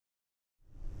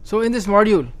So in this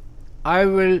module I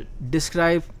will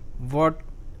describe what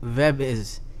web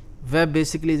is. Web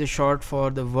basically is a short for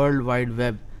the World Wide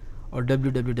Web, or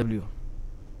WWW.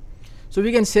 So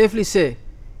we can safely say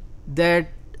that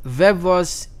web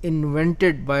was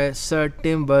invented by Sir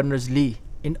Tim Berners-Lee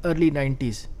in early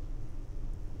 90s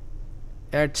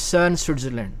at CERN,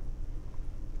 Switzerland,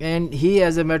 and he,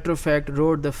 as a matter of fact,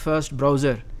 wrote the first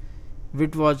browser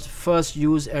which was first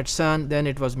used at CERN, then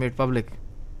it was made public.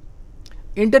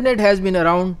 Internet has been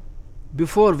around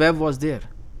before web was there.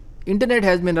 Internet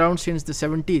has been around since the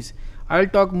 70s. I'll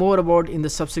talk more about in the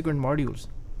subsequent modules.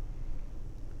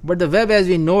 But the web as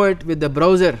we know it with the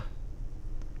browser,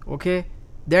 okay,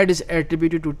 that is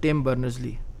attributed to Tim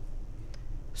Berners-Lee.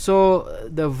 So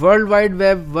the World Wide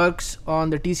Web works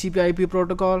on the TCP/IP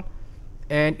protocol,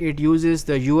 and it uses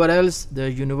the URLs, the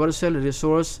universal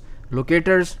resource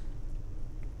locators,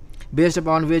 based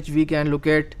upon which we can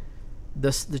locate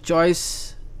the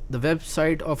choice, the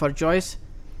website of our choice.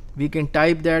 We can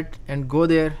type that and go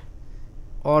there,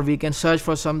 or we can search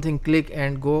for something, click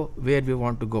and go where we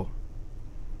want to go.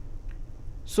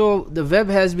 So the web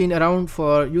has been around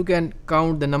for, you can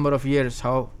count the number of years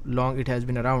how long it has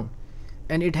been around,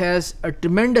 and it has a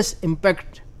tremendous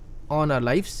impact on our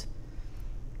lives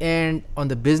and on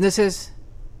the businesses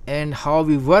and how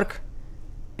we work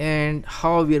and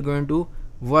how we are going to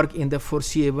work in the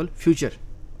foreseeable future.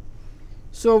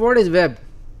 So what is web?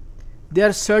 There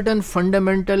are certain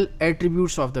fundamental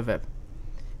attributes of the web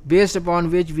based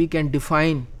upon which we can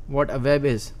define what a web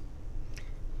is.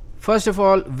 First of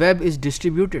all, web is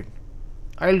distributed.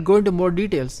 I'll go into more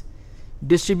details.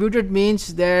 Distributed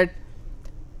means that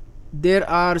there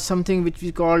are something which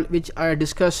we call, which I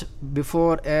discussed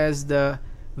before, as the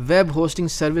web hosting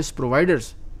service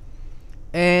providers,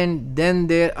 and then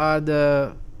there are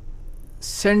the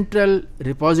central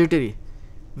repository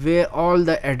where all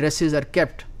the addresses are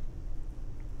kept,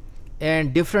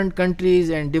 and different countries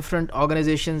and different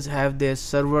organizations have their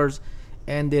servers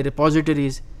and their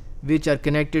repositories which are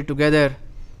connected together,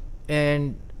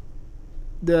 and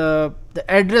the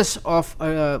address of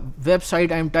a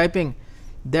website I am typing,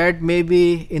 that may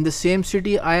be in the same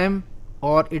city I am,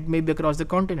 or it may be across the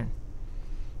continent.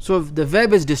 So the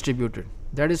web is distributed,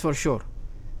 that is for sure,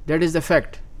 that is the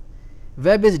fact.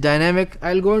 Web is dynamic.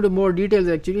 I'll go into more details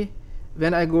actually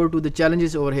when I go to the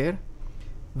challenges over here.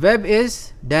 Web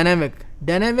is dynamic.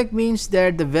 Dynamic means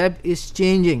that the web is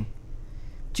changing.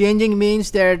 Changing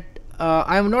means that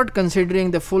I am not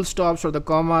considering the full stops or the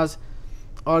commas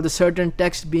or the certain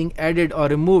text being added or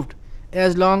removed,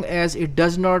 as long as it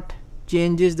does not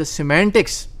changes the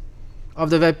semantics of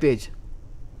the web page.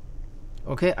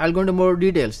 Okay, I'll go into more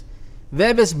details.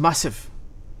 Web is massive.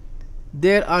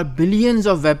 There are billions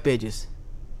of web pages,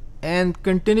 and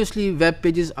continuously web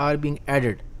pages are being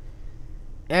added,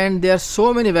 and there are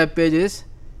so many web pages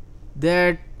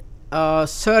that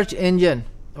search engine,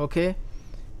 okay,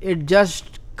 it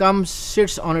just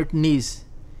sits on its knees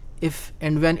if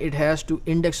and when it has to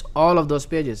index all of those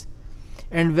pages.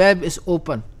 And web is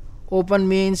open. Open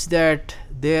means that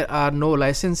there are no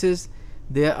licenses,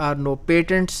 there are no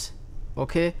patents.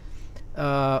 Okay,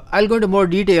 I'll go into more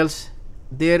details.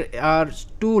 There are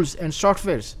tools and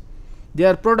softwares, there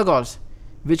are protocols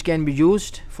which can be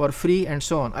used for free and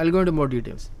so on. I'll go into more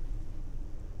details.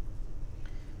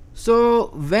 So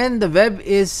when the web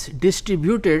is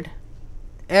distributed,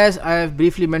 as I have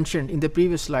briefly mentioned in the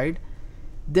previous slide,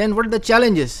 then what are the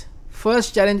challenges?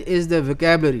 First challenge is the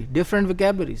vocabulary, different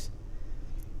vocabularies.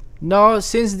 Now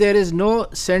since there is no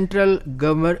central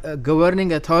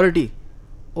governing authority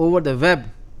over the web,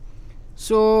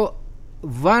 so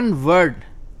one word,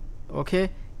 okay,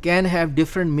 can have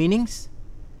different meanings,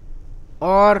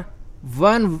 or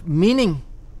one meaning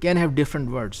can have different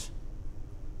words.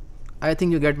 I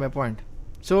think you get my point.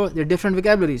 So there are different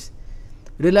vocabularies.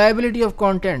 Reliability of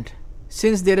content,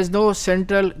 since there is no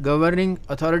central governing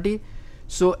authority,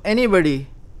 so anybody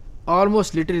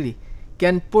almost literally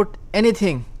can put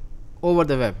anything over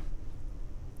the web.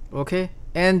 Okay,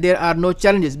 and there are no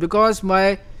challenges, because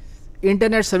my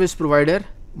internet service provider,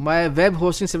 my web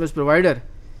hosting service provider,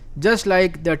 just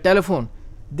like the telephone,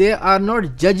 they are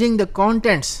not judging the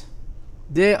contents,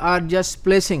 they are just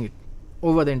placing it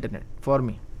over the internet for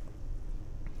me.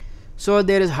 So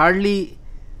there is hardly,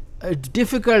 it's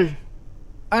difficult,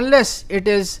 unless it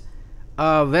is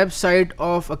a website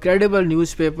of a credible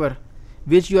newspaper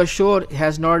which you are sure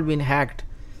has not been hacked,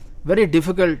 very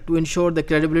difficult to ensure the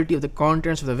credibility of the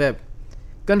contents of the web.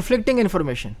 Conflicting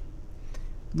information.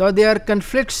 Now there are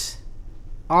conflicts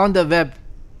on the web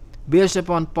based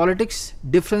upon politics,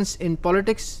 difference in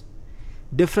politics,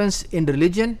 difference in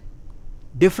religion,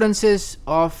 differences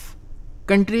of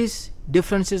countries,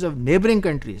 differences of neighboring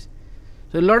countries.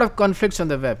 So a lot of conflicts on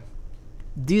the web.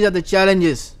 These are the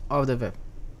challenges of the web.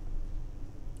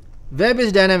 Web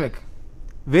is dynamic,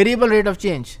 variable rate of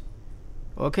change.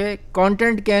 Okay,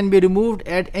 content can be removed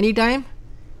at any time,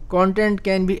 content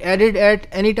can be added at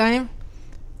any time.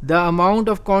 The amount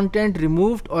of content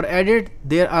removed or added,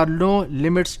 there are no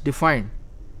limits defined.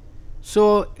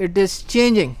 So it is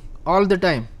changing all the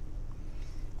time.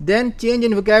 Then change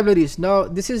in vocabularies. Now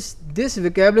this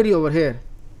vocabulary over here.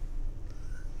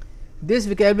 This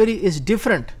vocabulary is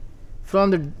different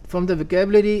from the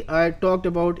vocabulary I talked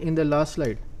about in the last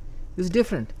slide. This is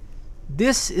different.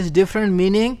 This is different,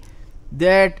 meaning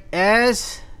that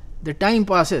as the time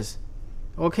passes,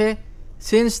 okay,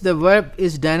 since the web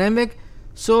is dynamic,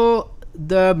 so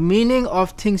the meaning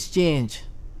of things change.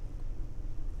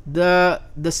 The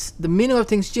meaning of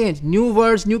things change. New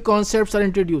words, new concepts are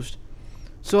introduced.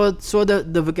 So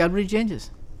the vocabulary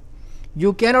changes.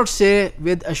 You cannot say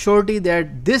with a surety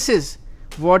that this is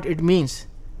what it means.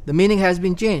 The meaning has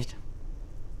been changed.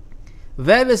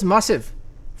 Web is massive.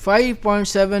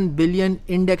 5.7 billion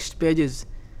indexed pages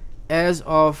as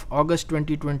of August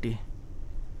 2020.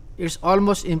 It's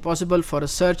almost impossible for a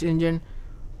search engine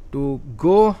to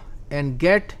go and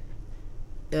get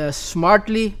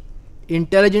smartly,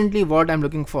 intelligently what I'm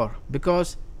looking for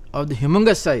because of the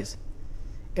humongous size.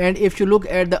 And if you look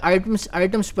at the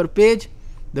items per page,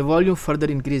 the volume further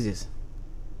increases.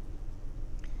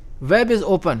 Web is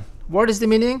open. What is the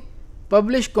meaning?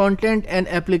 Publish content and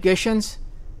applications,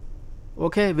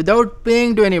 okay, without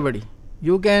paying to anybody.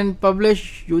 You can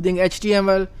publish using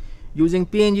HTML, using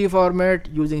PNG format,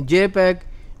 using JPEG,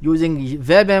 using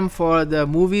WebM for the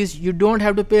movies. You don't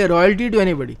have to pay royalty to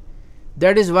anybody.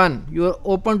 That is one. You are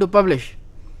open to publish.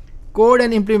 Code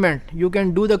and implement. You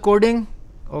can do the coding,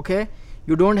 okay.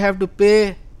 You don't have to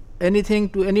pay anything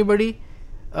to anybody.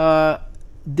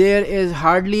 There is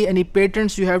hardly any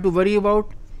patents you have to worry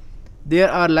about.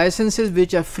 There are licenses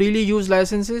which are freely used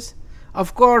licenses.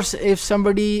 Of course, if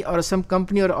somebody or some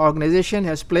company or organization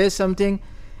has placed something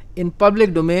in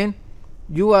public domain,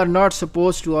 you are not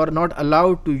supposed to or not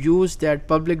allowed to use that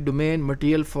public domain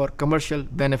material for commercial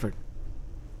benefit.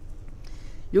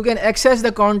 You can access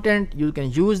the content, you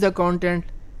can use the content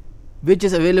which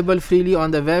is available freely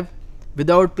on the web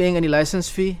without paying any license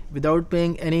fee, without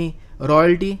paying any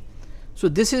royalty. So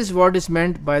this is what is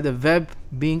meant by the web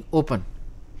being open,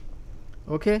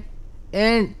 okay,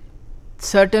 and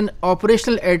certain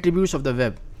operational attributes of the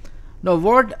web. Now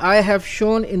what I have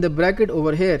shown in the bracket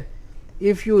over here,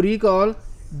 if you recall,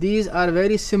 these are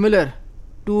very similar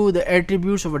to the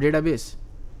attributes of a database.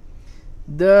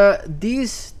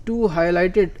 These two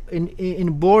highlighted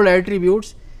in bold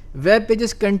attributes, web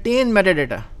pages contain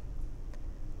metadata.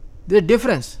 There's a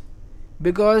difference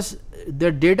because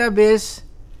the database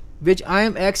which I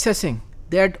am accessing,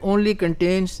 that only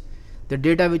contains the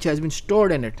data which has been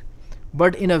stored in it.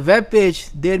 But in a web page,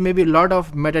 there may be a lot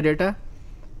of metadata,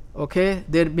 okay,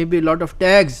 there may be a lot of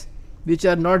tags which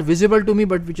are not visible to me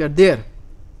but which are there.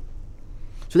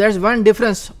 So that's one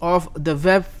difference of the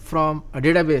web from a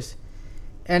database.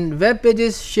 And web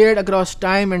pages shared across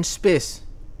time and space,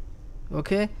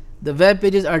 okay. The web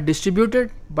pages are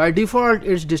distributed. By default,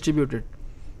 it's distributed.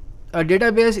 A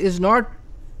database is not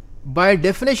by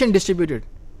definition distributed,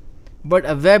 but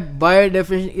a web by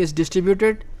definition is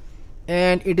distributed,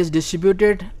 and it is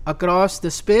distributed across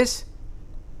the space,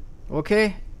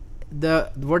 okay.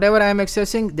 Whatever I am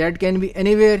accessing, that can be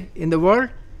anywhere in the world,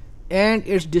 and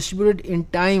it's distributed in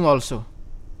time also,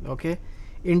 okay,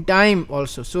 in time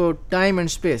also. So time and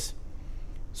space.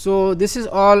 So this is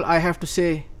all I have to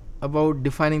say about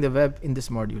defining the web in this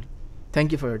module.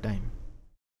 Thank you for your time.